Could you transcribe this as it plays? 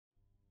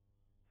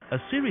A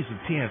series of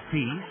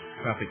TFPs,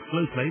 traffic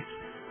flow plates,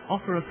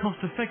 offer a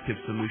cost-effective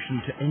solution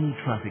to any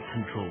traffic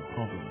control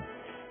problem.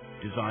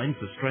 Designed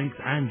for strength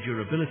and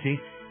durability,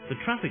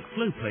 the traffic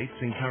flow plates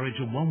encourage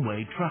a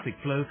one-way traffic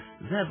flow,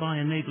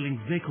 thereby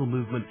enabling vehicle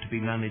movement to be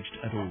managed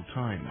at all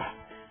times.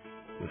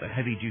 With a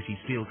heavy-duty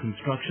steel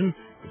construction,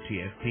 the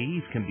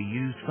TFPs can be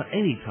used for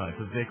any type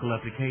of vehicle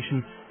application,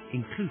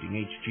 including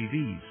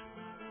HGVs.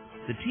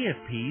 The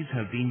TFPs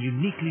have been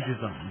uniquely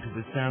designed to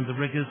withstand the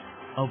rigors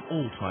of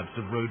all types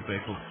of road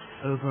vehicles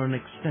over an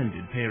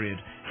extended period,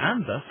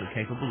 and thus are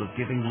capable of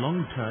giving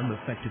long-term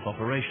effective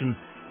operation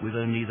with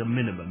only the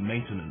minimum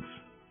maintenance.